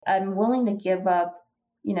I'm willing to give up,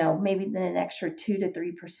 maybe then an extra 2 to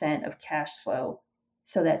 3% of cash flow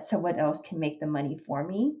so that someone else can make the money for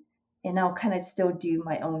me. And I'll kind of still do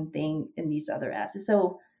my own thing in these other assets.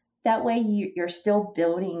 So that way you're still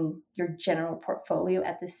building your general portfolio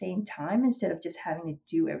at the same time instead of just having to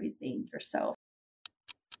do everything yourself.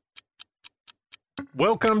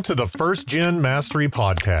 Welcome to the First Gen Mastery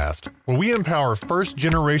Podcast, where we empower first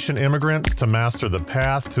generation immigrants to master the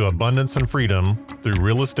path to abundance and freedom through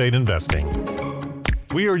real estate investing.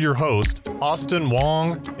 We are your hosts, Austin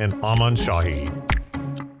Wong and Aman Shahi.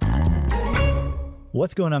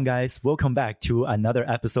 What's going on, guys? Welcome back to another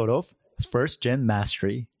episode of First Gen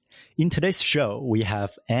Mastery. In today's show, we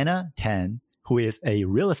have Anna Tan, who is a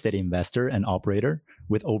real estate investor and operator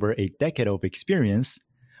with over a decade of experience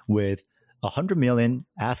with 100 million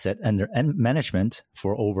asset under management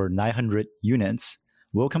for over 900 units.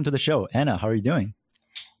 Welcome to the show. Anna, how are you doing?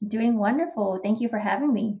 Doing wonderful. Thank you for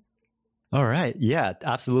having me. All right. Yeah,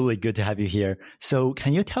 absolutely good to have you here. So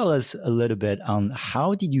can you tell us a little bit on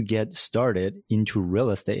how did you get started into real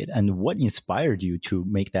estate and what inspired you to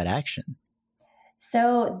make that action?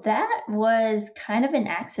 So that was kind of an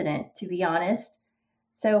accident, to be honest.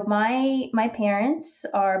 So my parents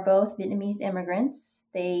are both Vietnamese immigrants.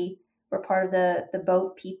 They were part of the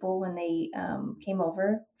boat people when they came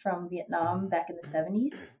over from Vietnam back in the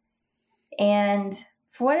 70s. And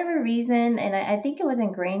for whatever reason, and I think it was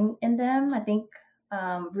ingrained in them, I think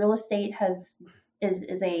real estate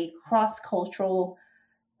is a cross-cultural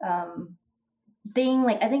thing.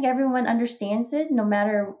 Like I think everyone understands it, no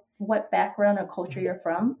matter what background or culture you're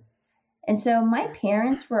from. And so my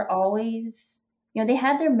parents were always, they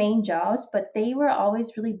had their main jobs, but they were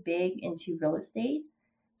always really big into real estate.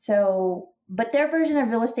 So, but their version of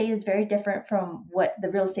real estate is very different from what the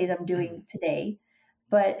real estate I'm doing today.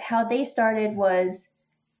 But how they started was,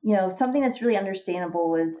 something that's really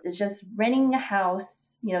understandable is just renting a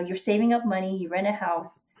house. You're saving up money, you rent a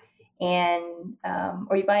house, and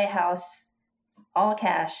or you buy a house all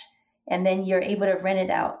cash, and then you're able to rent it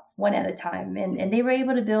out one at a time. And they were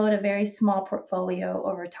able to build a very small portfolio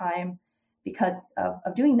over time because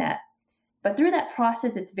of doing that. But through that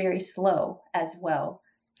process, it's very slow as well.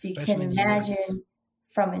 So you can imagine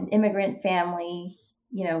from an immigrant family,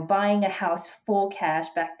 buying a house full cash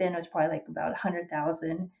back then was probably like about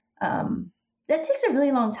 100,000. That takes a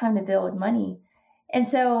really long time to build money. And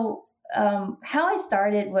so how I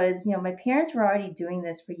started was, my parents were already doing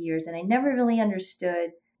this for years, and I never really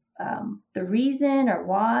understood the reason or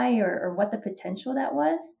why or what the potential that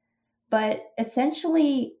was. But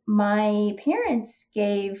essentially, my parents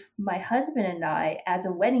gave my husband and I, as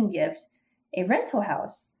a wedding gift, a rental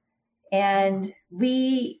house. And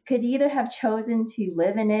we could either have chosen to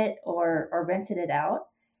live in it or rented it out.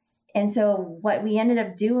 And so what we ended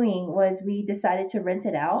up doing was we decided to rent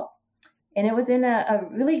it out. And it was in a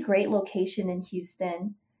really great location in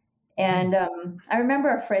Houston. And I remember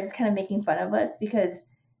our friends kind of making fun of us because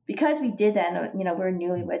we did that, we were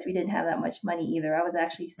newlyweds. We didn't have that much money either. I was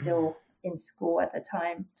actually still in school at the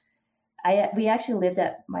time. We actually lived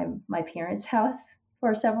at my parents' house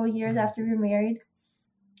for several years after we were married.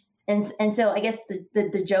 And so I guess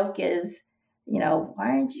the joke is,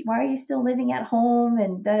 why are you still living at home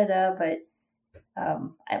and da da da? But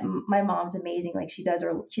my mom's amazing. Like she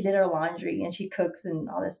did her laundry and she cooks and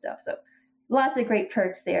all this stuff. So lots of great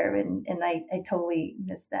perks there. And I totally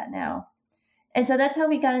miss that now. And so that's how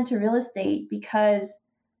we got into real estate, because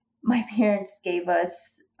my parents gave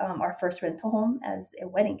us our first rental home as a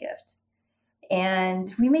wedding gift.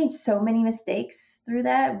 And we made so many mistakes through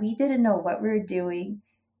that. We didn't know what we were doing.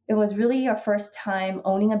 It was really our first time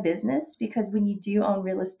owning a business, because when you do own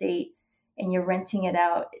real estate and you're renting it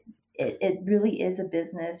out, it really is a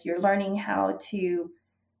business. You're learning how to,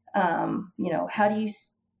 how do you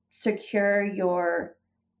secure your,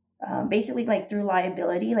 basically like through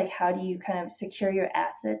liability, like how do you kind of secure your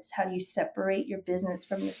assets? How do you separate your business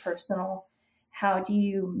from your personal? How do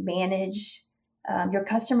you manage your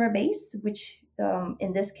customer base, which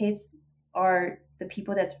in this case are the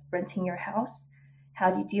people that's renting your house? How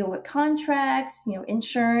do you deal with contracts,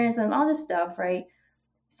 insurance and all this stuff, right?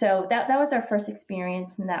 So that was our first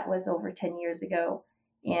experience, and that was over 10 years ago.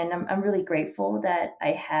 And I'm really grateful that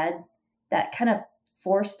I had that kind of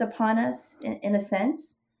forced upon us in a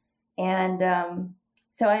sense. And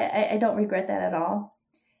so I don't regret that at all.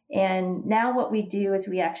 And now what we do is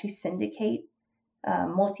we actually syndicate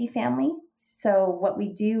multifamily. So what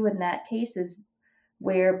we do in that case is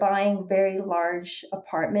we're buying very large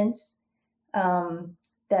apartments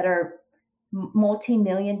that are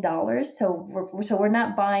multi-million dollars. So we're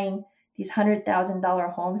not buying these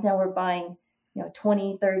 $100,000 homes. Now we're buying,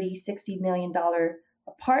 $20, $30, $60 million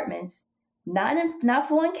apartments, not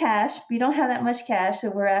full in cash. We don't have that much cash, so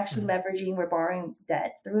we're actually leveraging, we're borrowing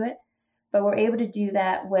debt through it, but we're able to do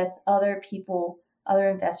that with other people, other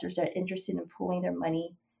investors that are interested in pooling their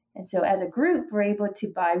money. And so as a group, we're able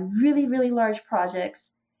to buy really, really large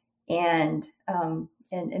projects and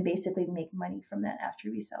basically make money from that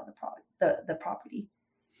after we sell the property.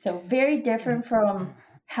 So very different from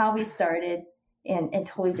how we started, and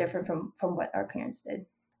totally different from what our parents did.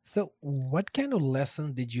 So, what kind of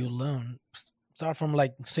lessons did you learn? Start from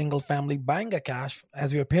like single family buying a cash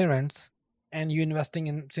as your parents, and you investing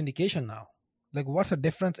in syndication now. Like, what's the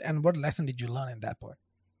difference, and what lesson did you learn in that part?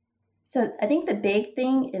 So I think the big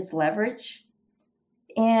thing is leverage,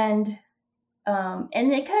 and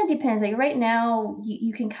it kind of depends. Like right now,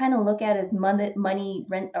 you can kind of look at as money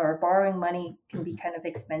rent or borrowing money can be kind of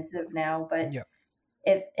expensive now, but Yeah.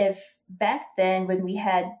 if back then when we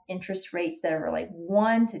had interest rates that were like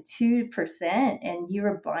 1 to 2% and you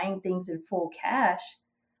were buying things in full cash,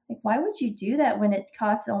 like why would you do that when it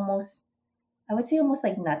costs almost, I would say almost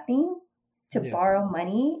like nothing to Yeah. borrow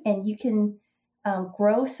money, and you can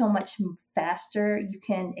grow so much faster, you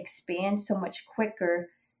can expand so much quicker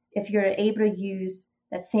if you're able to use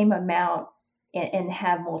that same amount and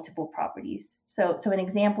have multiple properties. So an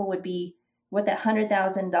example would be with that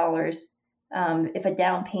 $100,000, if a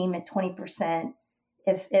down payment 20%,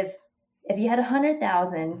 if you had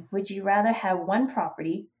 100,000, would you rather have one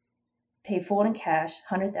property, pay full in cash,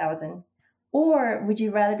 100,000, or would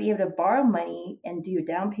you rather be able to borrow money and do a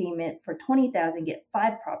down payment for 20,000, get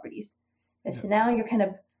 5 properties? And so now you're kind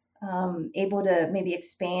of able to maybe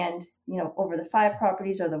expand, over the 5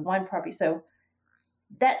 properties or the one property. So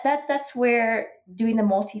that's where doing the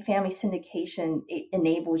multifamily syndication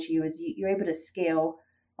enables you, is you're able to scale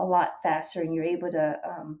a lot faster, and you're able to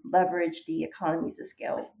leverage the economies of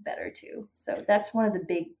scale better too. So that's one of the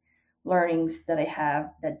big learnings that I have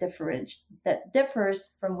that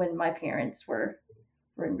differs from when my parents were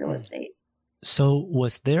in real estate. So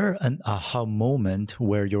was there an aha moment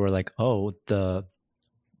where you were like, oh, the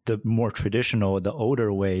more traditional, the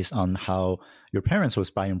older ways on how your parents was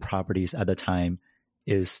buying properties at the time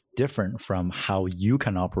is different from how you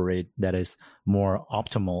can operate, that is more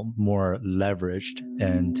optimal, more leveraged,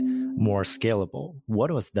 and more scalable?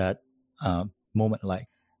 What was that moment like?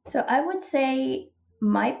 So I would say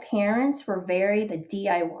my parents were very the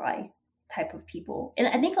DIY type of people. And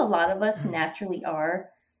I think a lot of us naturally are.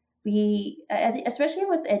 We, especially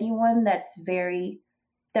with anyone that's very,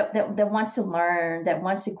 that wants to learn, that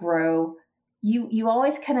wants to grow, you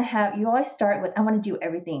always you always start with, I want to do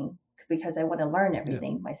everything because I want to learn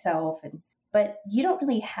everything myself. But you don't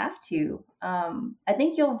really have to. I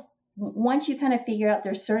think once you kind of figure out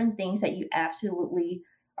there's certain things that you absolutely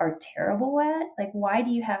are terrible at, like why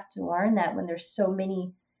do you have to learn that when there's so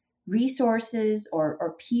many resources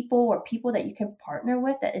or people that you can partner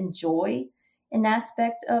with that enjoy an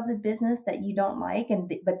aspect of the business that you don't like,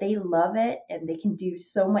 but they love it and they can do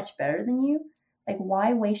so much better than you. Like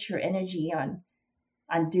why waste your energy on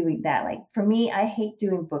doing that? Like for me, I hate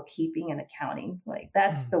doing bookkeeping and accounting. Like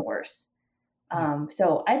that's the worst.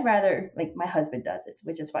 So I'd rather, like, my husband does it,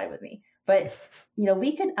 which is fine with me. But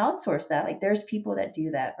we could outsource that. Like there's people that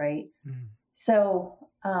do that, right? So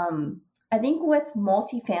I think with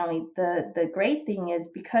multifamily, the great thing is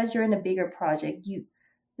because you're in a bigger project,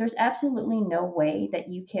 there's absolutely no way that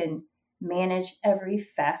you can manage every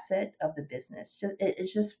facet of the business.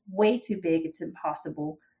 It's just way too big. It's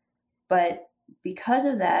impossible. But because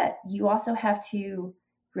of that, you also have to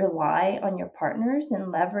rely on your partners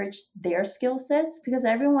and leverage their skill sets, because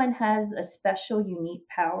everyone has a special, unique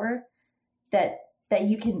power that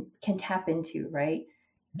you can tap into, right?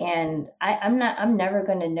 And I'm never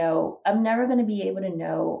going to be able to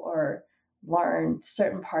know or learn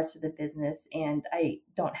certain parts of the business, and I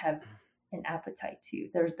don't have an appetite to.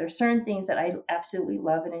 There's certain things that I absolutely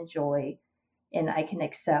love and enjoy, and I can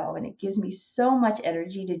excel, and it gives me so much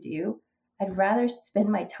energy to do. I'd rather spend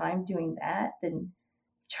my time doing that than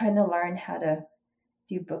trying to learn how to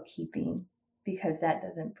do bookkeeping, because that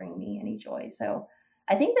doesn't bring me any joy. So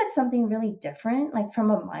I think that's something really different, like from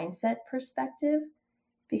a mindset perspective,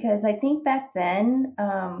 because I think back then,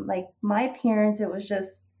 like my parents, it was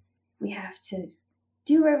just, we have to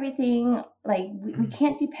do everything. Like we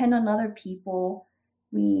can't depend on other people.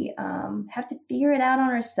 We have to figure it out on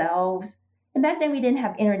ourselves. And back then we didn't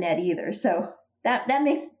have internet either. So that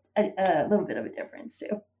makes a little bit of a difference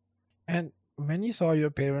too. And when you saw your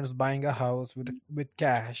parents buying a house with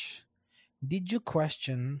cash, did you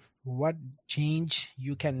question what change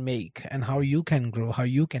you can make and how you can grow, how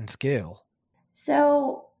you can scale?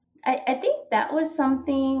 So I think that was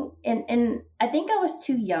something, and I think I was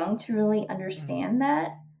too young to really Mhm. understand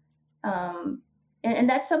that. Um, and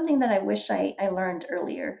that's something that I wish I learned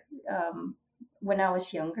earlier when I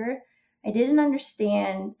was younger. I didn't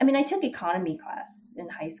understand. I mean, I took economy class in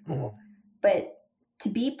high school, Mhm. but to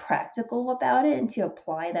be practical about it and to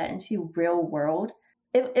apply that into real world,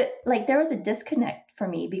 it like there was a disconnect for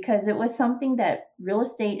me because it was something that real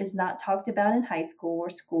estate is not talked about in high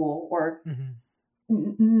school or Mhm.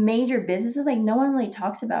 major businesses. Like no one really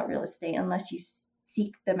talks about real estate unless you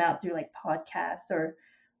seek them out through like podcasts or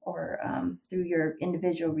through your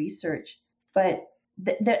individual research. But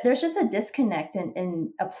there's just a disconnect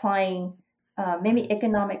in applying maybe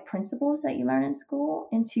economic principles that you learn in school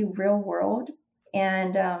into real world.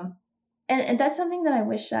 And and that's something that I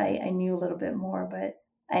wish I knew a little bit more. But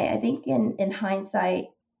I think in hindsight,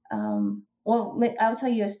 well, I'll tell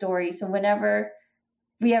you a story. So whenever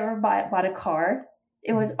we ever bought a car,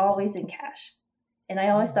 it was Mhm. always in cash. And I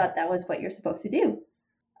always Mhm. thought that was what you're supposed to do.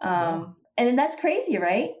 Wow. And then that's crazy,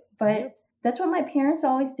 right? But Yep. that's what my parents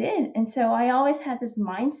always did. And so I always had this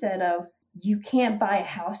mindset of you can't buy a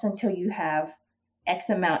house until you have X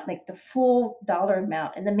amount, like the full dollar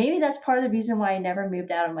amount. And then maybe that's part of the reason why I never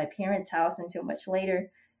moved out of my parents' house until much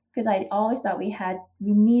later, because I always thought we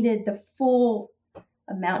needed the full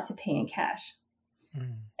amount to pay in cash.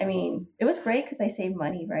 Mhm. I mean, it was great because I saved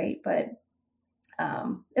money, right? But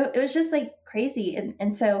it was just like crazy.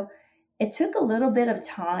 And so it took a little bit of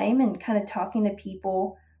time and kind of talking to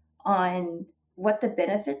people on what the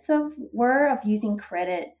benefits of were of using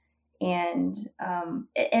credit. And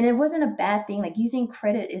it wasn't a bad thing. Like using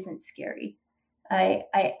credit isn't scary.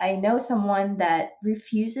 I know someone that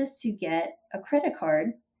refuses to get a credit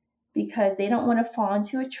card because they don't want to fall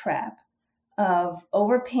into a trap of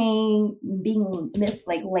overpaying, being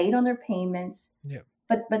like late on their payments. Yep.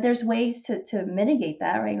 But there's ways to mitigate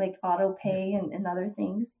that, right? Like auto Yep. pay and other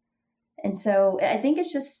things. And so I think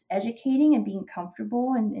it's just educating and being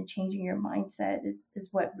comfortable and changing your mindset is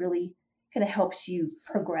what really kind of helps you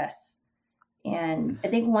progress. And I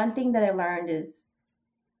think one thing that I learned is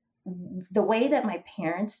the way that my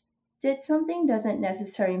parents did something doesn't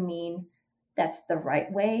necessarily mean that's the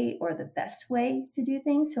right way or the best way to do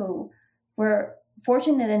things. So we're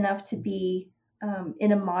fortunate enough to be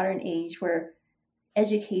in a modern age where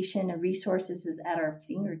education and resources is at our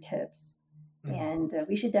fingertips, Mhm. and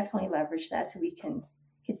we should definitely leverage that so we can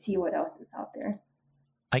see what else is out there.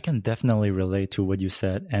 I can definitely relate to what you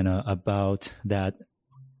said, Anna, about that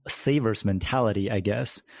saver's mentality, I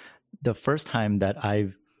guess. The first time that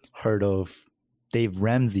I've heard of Dave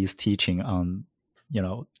Ramsey's teaching on, you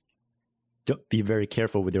know, be very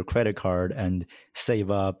careful with your credit card and save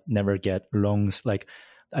up, never get loans. Like,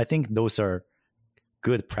 I think those are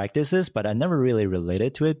good practices, but I never really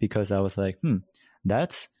related to it because I was like,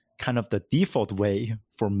 that's kind of the default way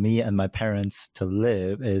for me and my parents to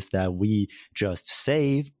live is that we just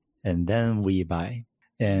save and then we buy.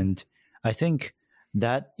 And I think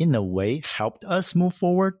that in a way helped us move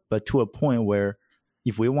forward, but to a point where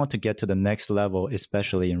if we want to get to the next level,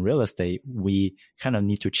 especially in real estate, we kind of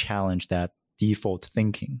need to challenge that default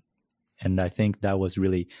thinking. And I think that was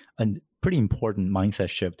really a pretty important mindset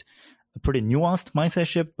shift, a pretty nuanced mindset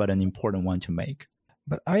shift, but an important one to make.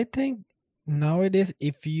 But I think nowadays,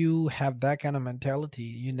 if you have that kind of mentality,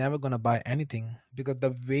 you're never gonna buy anything because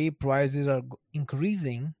the way prices are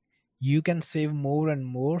increasing, you can save more and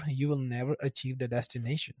more. You will never achieve the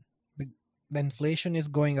destination. The inflation is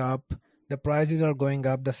going up, the prices are going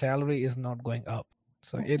up, the salary is not going up.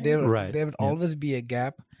 So That's right. Right. there will Yeah. always be a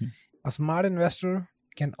gap. A smart investor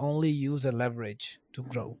can only use a leverage to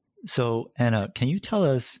grow. So, Anna, can you tell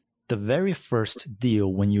us the very first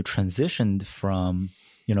deal when you transitioned from,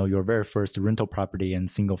 your very first rental property and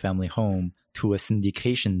single family home to a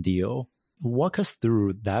syndication deal? Walk us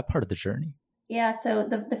through that part of the journey. Yeah, so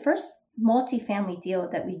the first multifamily deal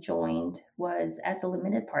that we joined was as a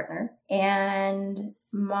limited partner. And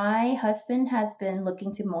my husband has been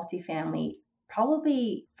looking to multifamily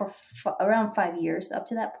probably for around 5 years up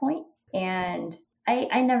to that point. And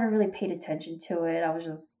I never really paid attention to it. I was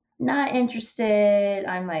just not interested.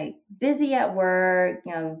 I'm like busy at work,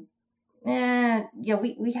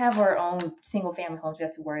 we have our own single family homes we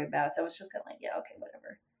have to worry about. So I was just kind of like, yeah, okay,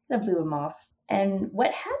 whatever. I blew him off. And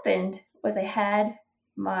what happened was I had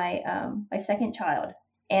my second child,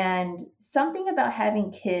 and something about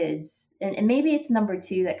having kids, and maybe it's number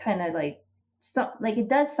two that kind of like it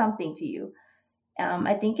does something to you.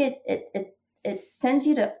 I think it sends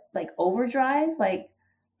you to like overdrive, like,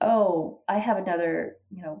 oh, I have another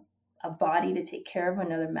a body to take care of,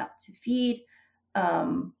 another mouth to feed.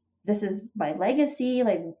 This is my legacy,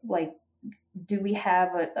 like do we have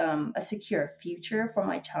a secure future for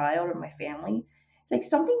my child or my family? Like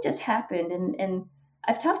something just happened, and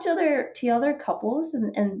I've talked to other couples,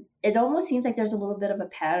 and it almost seems like there's a little bit of a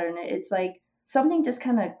pattern. It's like something just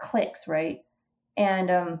kind of clicks, right?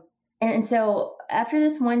 And and so after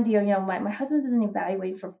this one deal, my husband's been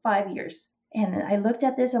evaluating for 5 years, and I looked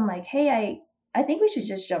at this. I'm like, hey, I think we should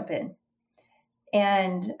just jump in.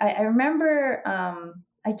 And I remember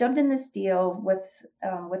I jumped in this deal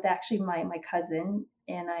with actually my cousin,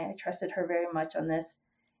 and I trusted her very much on this.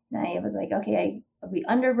 And I was like, okay, we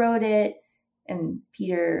underwrote it. And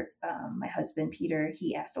Peter, my husband Peter,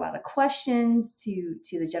 he asked a lot of questions to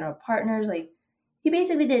the general partners. Like he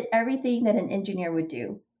basically did everything that an engineer would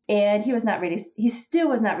do, and he was not ready. He still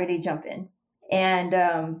was not ready to jump in.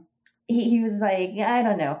 And he was like, I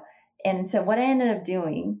don't know. And so what I ended up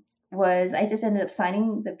doing was I just ended up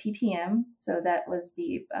signing the PPM. So that was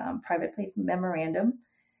the private placement memorandum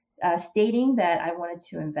stating that I wanted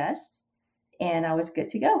to invest and I was good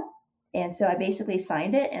to go. And so I basically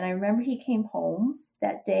signed it. And I remember he came home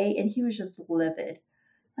that day and he was just livid.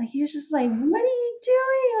 Like he was just like, what are you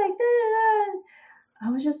doing? Like, da, da, da.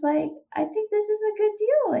 I was just like, I think this is a good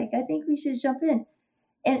deal. Like, I think we should jump in.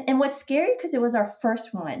 And what's scary, because it was our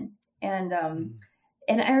first one. And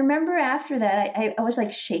I remember after that, I was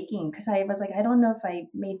like shaking because I was like, I don't know if I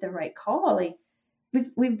made the right call. Like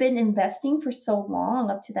we've been investing for so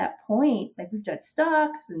long up to that point. Like we've done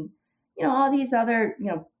stocks and, all these other,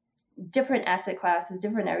 different asset classes,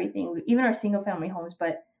 different everything, even our single family homes.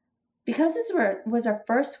 But because this was our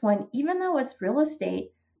first one, even though it's real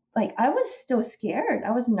estate, like I was still scared.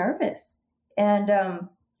 I was nervous. And I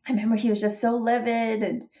remember he was just so livid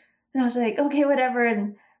and I was like, okay, whatever.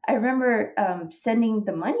 And I remember sending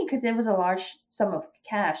the money because it was a large sum of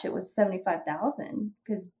cash. It was 75,000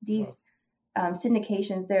 because these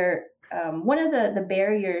syndications, they're one of the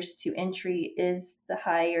barriers to entry is the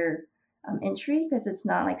higher entry because it's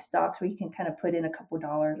not like stocks where you can kind of put in a couple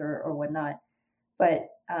dollars or whatnot. But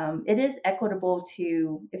it is equitable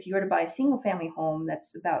to, if you were to buy a single family home,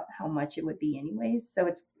 that's about how much it would be anyways. So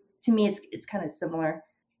to me, it's kind of similar.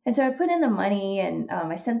 And so I put in the money and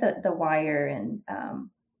I sent the wire and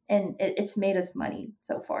it's made us money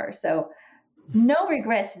so far. So no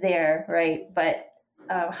regrets there, right? But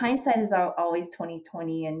hindsight is always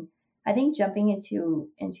 2020, and I think jumping into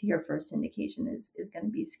your first syndication is going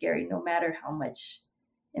to be scary, no matter how much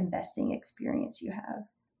investing experience you have.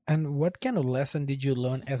 And what kind of lesson did you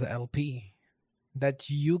learn as a LP that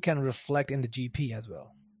you can reflect in the GP as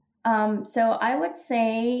well? So I would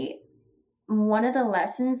say one of the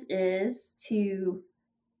lessons is to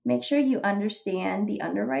make sure you understand the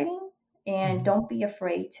underwriting and don't be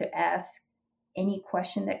afraid to ask any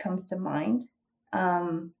question that comes to mind.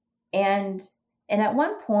 And at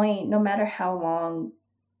one point, no matter how long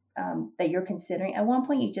that you're considering, at one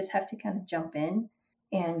point you just have to kind of jump in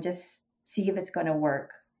and just see if it's going to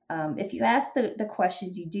work. If you ask the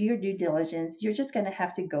questions, you do your due diligence, you're just going to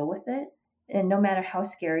have to go with it. And no matter how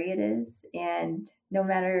scary it is, and no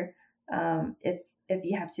matter if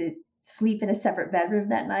you have to sleep in a separate bedroom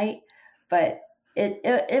that night, but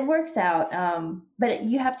it works out. But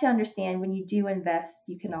you have to understand when you do invest,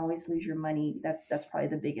 you can always lose your money. That's probably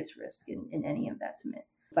the biggest risk in any investment.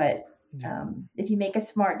 But if you make a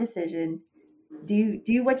smart decision,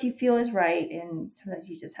 do what you feel is right, and sometimes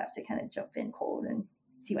you just have to kind of jump in cold and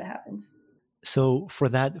see what happens. So for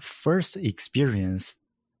that first experience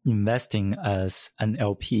investing as an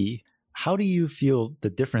LP, how do you feel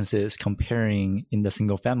the differences comparing in the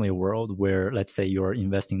single family world where, let's say, you're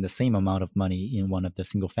investing the same amount of money in one of the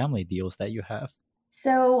single family deals that you have?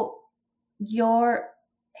 So you're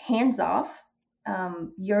hands off.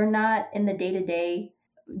 You're not in the day to day.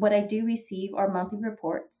 What I do receive are monthly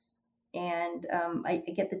reports, and I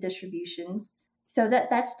get the distributions. So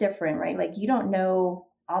that's different, right? Like you don't know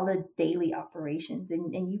all the daily operations,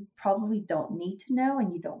 and you probably don't need to know,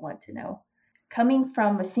 and you don't want to know. Coming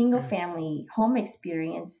from a single family home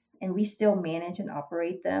experience, and we still manage and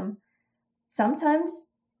operate them, sometimes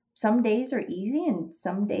some days are easy and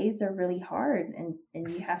some days are really hard, and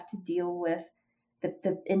you have to deal with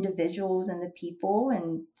the individuals and the people,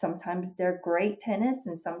 and sometimes they're great tenants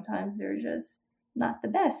and sometimes they're just not the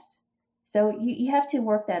best. So you have to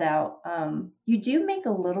work that out. You do make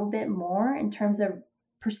a little bit more in terms of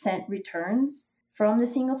percent returns from the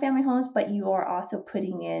single family homes, but you are also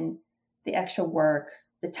putting in the extra work,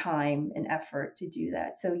 the time and effort to do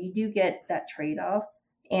that. So you do get that trade-off.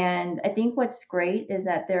 And I think what's great is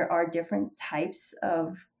that there are different types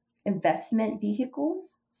of investment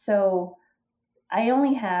vehicles. So I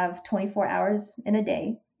only have 24 hours in a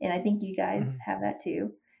day, and I think you guys have that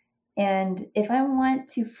too. And if I want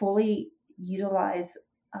to fully utilize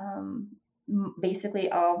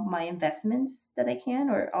basically all of my investments that I can,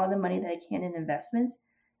 or all the money that I can in investments,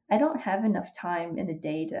 I don't have enough time in a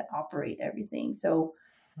day to operate everything. So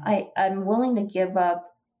I'm willing to give up,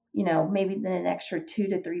 maybe then an extra 2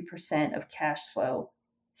 to 3% of cash flow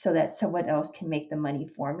so that someone else can make the money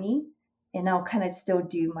for me. And I'll kind of still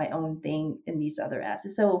do my own thing in these other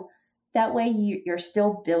assets. So that way you're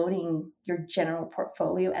still building your general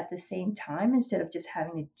portfolio at the same time instead of just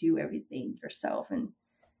having to do everything yourself. And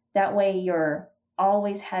that way you're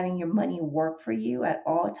always having your money work for you at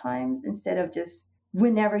all times instead of just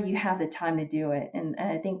whenever you have the time to do it. And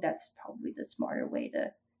I think that's probably the smarter way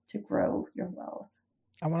to grow your wealth.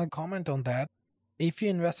 I want to comment on that. If you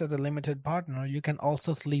invest as a limited partner, you can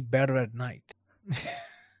also sleep better at night.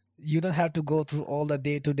 You don't have to go through all the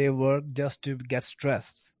day-to-day work just to get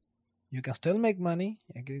stressed. You can still make money,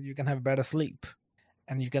 you can have better sleep,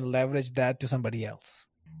 and you can leverage that to somebody else.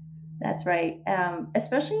 That's right.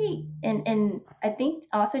 Especially in I think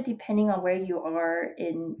also depending on where you are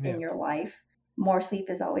in your life, more sleep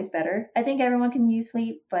is always better. I think everyone can use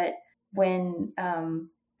sleep, but when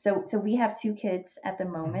so we have 2 kids at the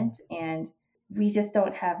moment, and we just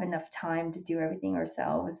don't have enough time to do everything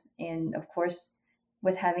ourselves. And of course,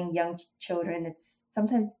 with having young children, it's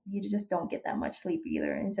sometimes you just don't get that much sleep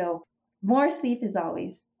either. And so more sleep is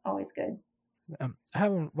always good. I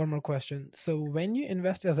have one more question. So when you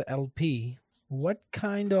invest as an LP, what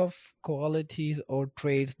kind of qualities or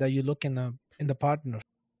traits that you look in the partner?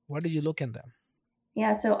 What do you look in them?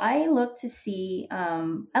 Yeah, so I look to see,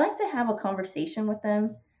 I like to have a conversation with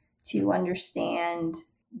them to understand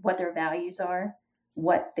what their values are,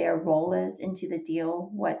 what their role is into the deal,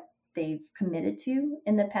 what they've committed to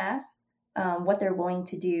in the past, what they're willing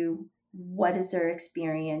to do, what is their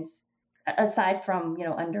experience, aside from,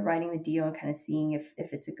 underwriting the deal and kind of seeing if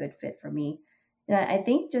it's a good fit for me. And I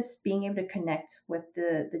think just being able to connect with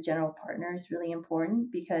the general partner is really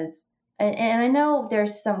important because, and I know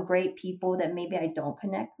there's some great people that maybe I don't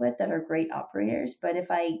connect with that are great operators, but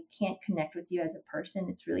if I can't connect with you as a person,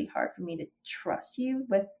 it's really hard for me to trust you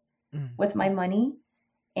with my money.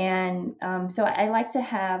 And so I like to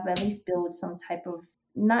have at least build some type of,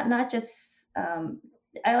 not just,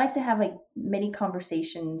 I like to have like many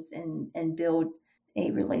conversations and build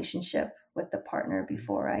a relationship with the partner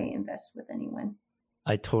before I invest with anyone.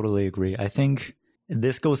 I totally agree. I think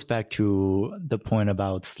this goes back to the point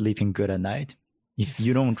about sleeping good at night. If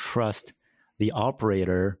you don't trust the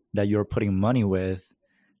operator that you're putting money with,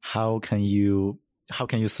 how can you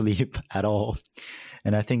sleep at all?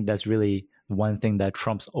 And I think that's really one thing that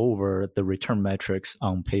trumps over the return metrics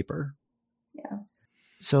on paper. Yeah.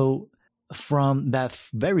 So from that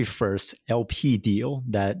very first LP deal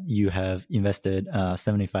that you have invested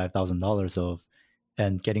 $75,000 of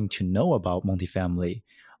and getting to know about multifamily,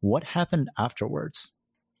 what happened afterwards?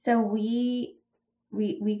 So we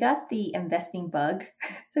got the investing bug.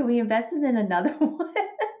 So we invested in another one,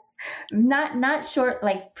 not short,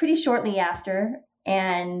 like pretty shortly after,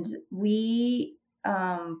 and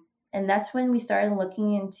and that's when we started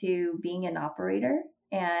looking into being an operator.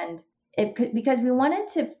 And because we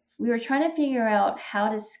were trying to figure out how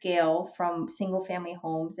to scale from single family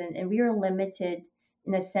homes, and we were limited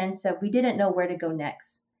in a sense of we didn't know where to go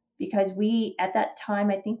next because at that time,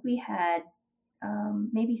 I think we had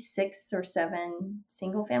maybe 6 or 7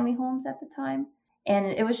 single family homes at the time. And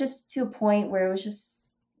it was just to a point where it was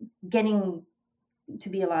just getting to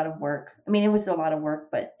be a lot of work. I mean, it was a lot of work,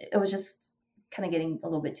 but it was just kind of getting a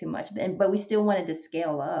little bit too much. But we still wanted to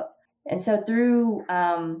scale up. And so through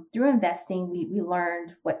investing, we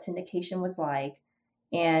learned what syndication was like.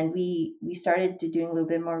 And we started to doing a little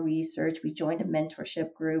bit more research. We joined a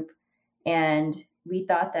mentorship group, and we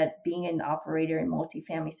thought that being an operator in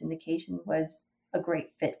multifamily syndication was a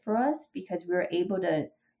great fit for us because we were able to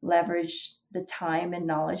leverage the time and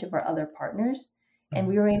knowledge of our other partners, and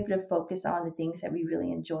we were able to focus on the things that we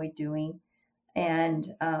really enjoyed doing. And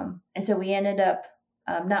so we ended up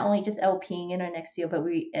not only just LPing in our next deal, but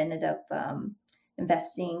we ended up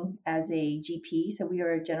investing as a GP. So we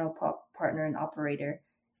were a general partner and operator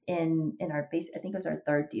in our base. I think it was our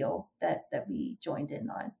 3rd deal that we joined in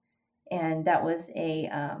on. And that was a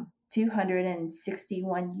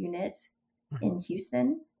 261 unit in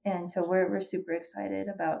Houston. And so we're super excited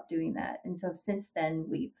about doing that. And so since then,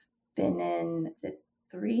 we've been in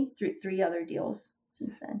three other deals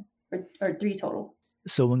since then, or 3 total.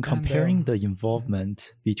 So when comparing the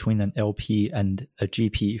involvement between an LP and a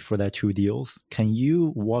GP for that 2 deals, can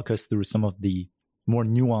you walk us through some of the more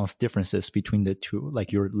nuanced differences between the 2,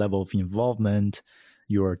 like your level of involvement,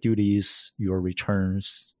 your duties, your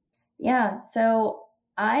returns? Yeah. So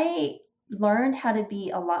learned how to be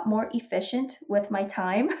a lot more efficient with my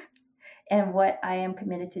time and what I am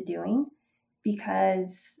committed to doing,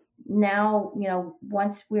 because now,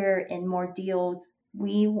 once we're in more deals,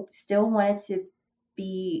 we still wanted to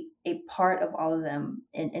be a part of all of them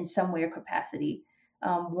in some way or capacity.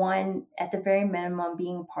 One, at the very minimum,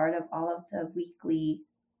 being part of all of the weekly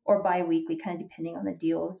or bi-weekly, kind of depending on the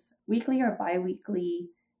deals, weekly or bi-weekly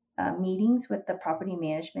meetings with the property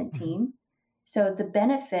management team. So the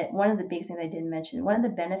benefit, one of the big things I didn't mention, one of the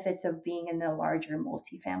benefits of being in a larger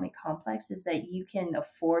multifamily complex is that you can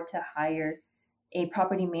afford to hire a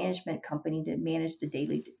property management company to manage the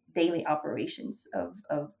daily operations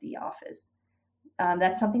of the office.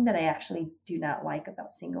 That's something that I actually do not like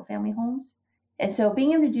about single family homes. And so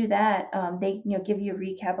being able to do that, they give you a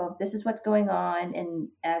recap of this is what's going on, and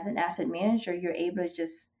as an asset manager, you're able to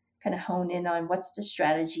just kind of hone in on what's the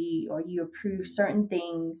strategy, or you approve certain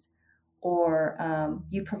things, or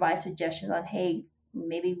you provide suggestions on, hey,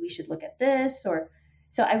 maybe we should look at this. Or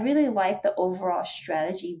so I really like the overall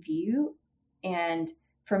strategy view, and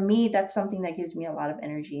for me, that's something that gives me a lot of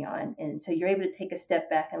energy on. And so you're able to take a step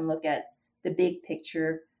back and look at the big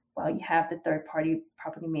picture while you have the third party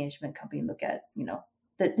property management company look at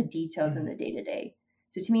the details in the day to day.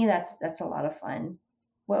 So to me, that's a lot of fun.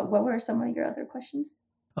 What were some of your other questions?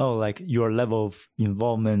 Oh, like your level of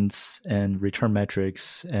involvements and return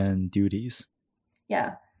metrics and duties.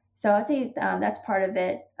 Yeah. So I'd say that's part of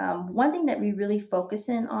it. One thing that we really focus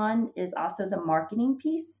in on is also the marketing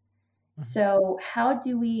piece. So how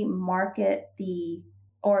do we market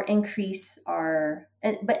or increase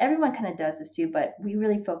but everyone kind of does this too, but we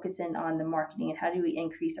really focus in on the marketing and how do we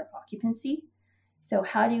increase our occupancy? So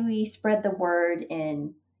how do we spread the word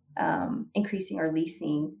in increasing our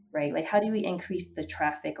leasing, right? Like how do we increase the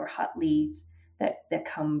traffic or hot leads that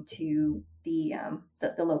come to the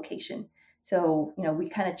location? So, we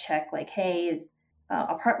kind of check like, hey, is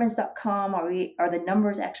apartments.com, are the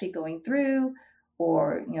numbers actually going through?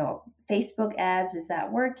 Or, Facebook ads, is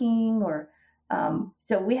that working? Or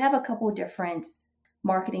so we have a couple of different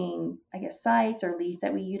marketing, I guess, sites or leads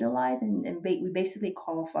that we utilize, and we basically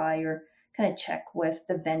qualify or kind of check with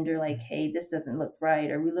the vendor, like, hey, this doesn't look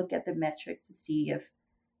right, or we look at the metrics to see if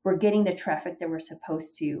we're getting the traffic that we're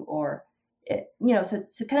supposed to, or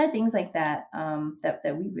so kind of things like that,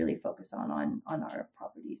 that we really focus on our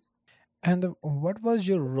properties. And what was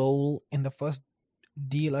your role in the first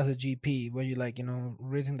deal as a GP? Were you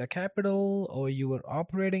raising the capital, or you were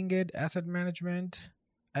operating it, asset management,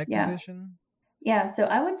 acquisition? Yeah. So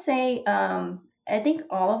I would say, I think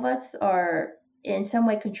all of us are in some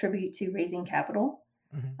way contribute to raising capital.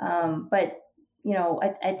 But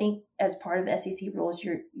I think as part of SEC rules,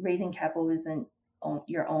 your raising capital isn't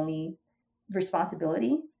your only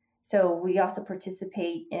responsibility. So we also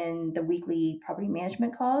participate in the weekly property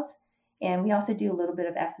management calls, and we also do a little bit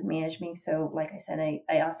of asset management. So like I said,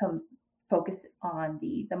 I also focus on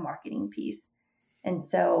the marketing piece. And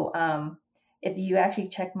so if you actually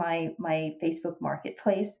check my Facebook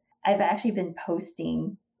marketplace, I've actually been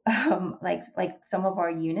posting like some of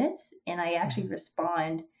our units, and I actually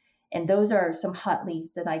respond. And those are some hot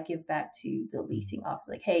leads that I give back to the leasing office,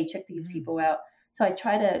 like, hey, check these people out. So I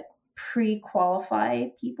try to pre-qualify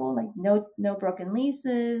people, like no broken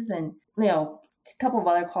leases, and a couple of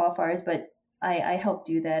other qualifiers, but I help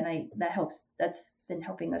do that, and that's been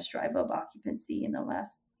helping us drive up occupancy in the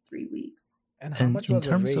last 3 weeks. And how much was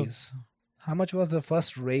the raise? How much was the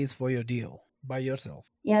first raise for your deal by yourself?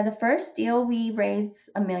 Yeah, the first deal we raised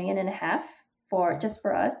 $1.5 million just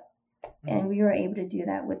for us, and we were able to do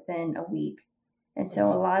that within a week. And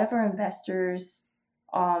so a lot of our investors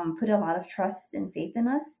put a lot of trust and faith in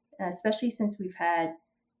us, especially since we've had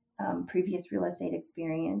previous real estate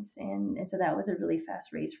experience, and so that was a really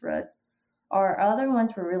fast raise for us. Our other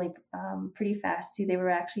ones were really pretty fast too. They were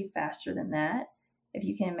actually faster than that, if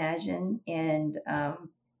you can imagine. And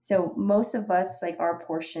so most of us, like our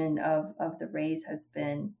portion of the raise has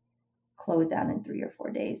been closed out in 3 or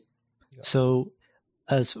 4 days. So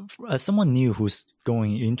as someone new who's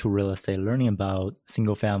going into real estate, learning about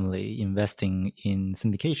single family, investing in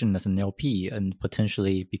syndication as an LP, and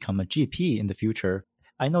potentially become a GP in the future,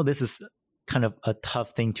 I know this is kind of a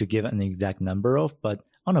tough thing to give an exact number of, but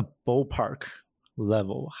on a ballpark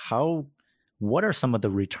level, what are some of the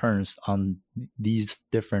returns on these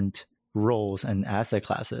different roles and asset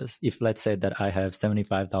classes? If let's say that I have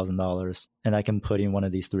 $75,000 and I can put in one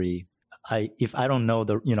of these three, if I don't know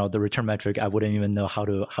the return metric, I wouldn't even know how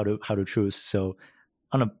to choose. So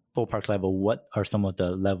on a ballpark level, what are some of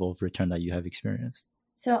the level of return that you have experienced?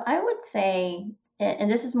 So I would say,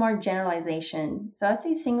 and this is more generalization, so I would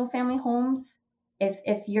say single family homes,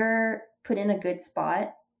 if you're put in a good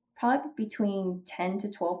spot, probably between 10 to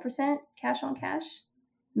 12% cash on cash,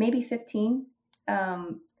 maybe 15.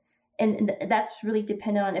 And that's really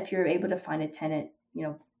dependent on if you're able to find a tenant,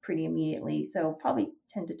 pretty immediately. So probably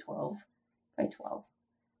 10 to 12, by 12.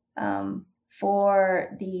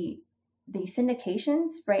 For the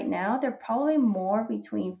syndications right now, they're probably more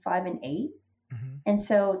between 5 and 8. Mm-hmm. And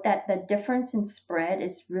so that the difference in spread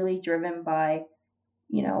is really driven by,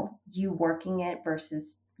 you working it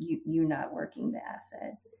versus you not working the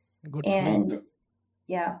asset. Good And sleep.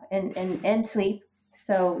 yeah, and sleep.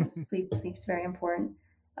 So sleep's very important.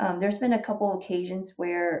 There's been a couple of occasions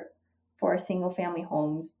where for single family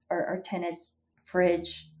homes, our tenants'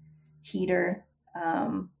 fridge, heater,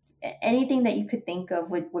 anything that you could think of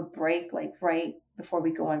would break like right before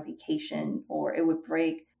we go on vacation, or it would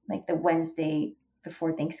break like the Wednesday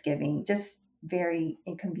before Thanksgiving, just very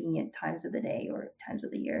inconvenient times of the day or times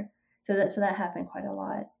of the year. So that happened quite a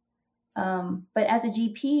lot. But as a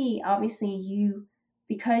GP, obviously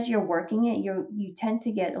because you're working it, you tend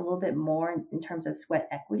to get a little bit more in terms of sweat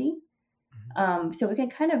equity. So it can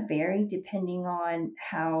kind of vary depending on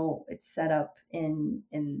how it's set up in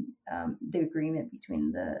the agreement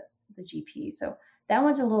between the GP. So that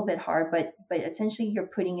one's a little bit hard, but essentially you're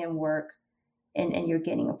putting in work and you're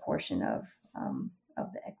getting a portion of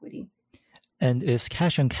the equity. And is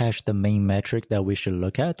cash on cash the main metric that we should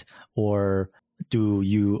look at, or do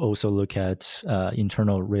you also look at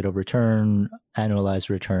internal rate of return, annualized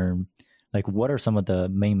return? Like, what are some of the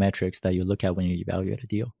main metrics that you look at when you evaluate a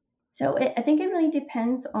deal? So I think it really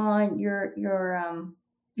depends on your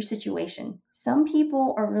situation. Some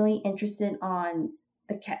people are really interested on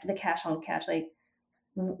the cash on cash, like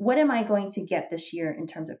what am I going to get this year in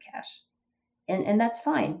terms of cash, and that's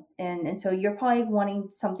fine. And so you're probably wanting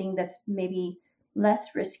something that's maybe less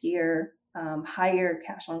riskier, higher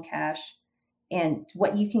cash on cash, and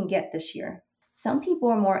what you can get this year. Some people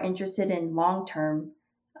are more interested in long-term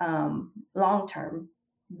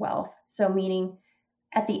wealth. So meaning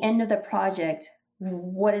at the end of the project,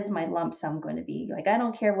 what is my lump sum going to be? Like, I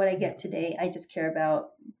don't care what I get today. I just care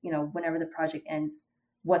about, whenever the project ends,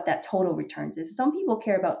 what that total returns is. Some people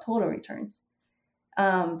care about total returns.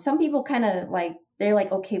 Some people kind of they're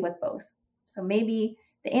okay with both. So maybe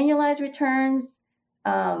the annualized returns,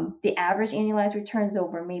 the average annualized returns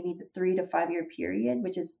over maybe the 3 to 5 year period,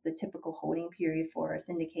 which is the typical holding period for a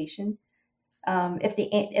syndication. If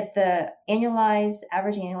the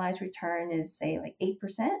average annualized return is say like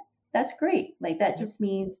 8%, that's great. Like that just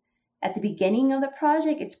means at the beginning of the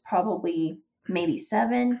project, it's probably maybe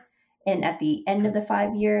 7. And at the end of the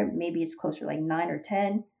 5 year, maybe it's closer to like 9 or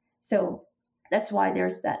 10. So that's why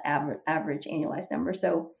there's that average annualized number.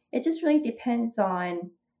 So it just really depends on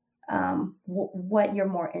what you're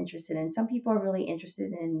more interested in. Some people are really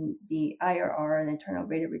interested in the IRR, the internal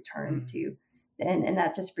rate of return too. And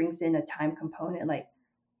that just brings in a time component, like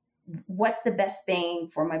what's the best bang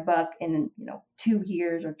for my buck in 2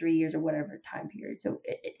 years or 3 years or whatever time period. So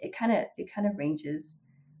it kind of ranges,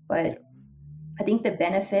 but I think the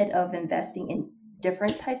benefit of investing in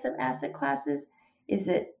different types of asset classes is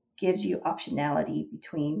it gives you optionality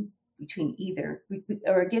between either,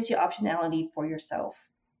 or it gives you optionality for yourself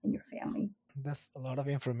and your family. That's a lot of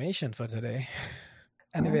information for today.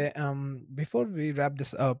 Anyway, before we wrap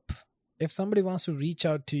this up, if somebody wants to reach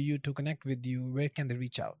out to you to connect with you, where can they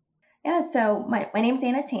reach out? Yeah, so my name's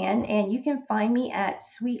Anna Tan, and you can find me at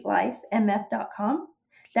sweetlifemf.com.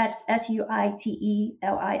 That's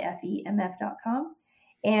SUITELIFEMF.com.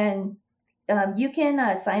 And you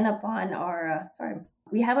can sign up on our,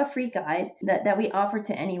 we have a free guide that we offer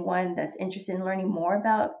to anyone that's interested in learning more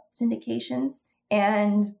about syndications.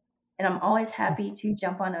 And I'm always happy to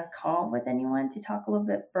jump on a call with anyone to talk a little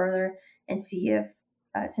bit further and see if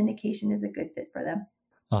syndication is a good fit for them.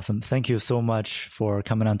 Awesome. Thank you so much for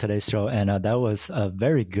coming on today's show. And that was a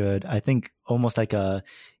very good, I think almost like a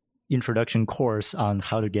introduction course on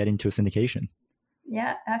how to get into syndication.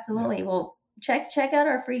 Yeah, absolutely. Well, check out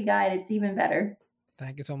our free guide. It's even better.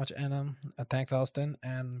 Thank you so much, Anna. Thanks, Austin.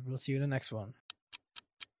 And we'll see you in the next one.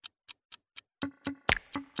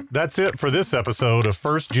 That's it for this episode of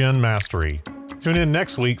First Gen Mastery. Tune in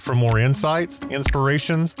next week for more insights,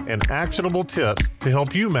 inspirations, and actionable tips to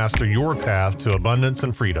help you master your path to abundance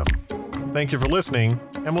and freedom. Thank you for listening,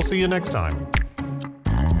 and we'll see you next time.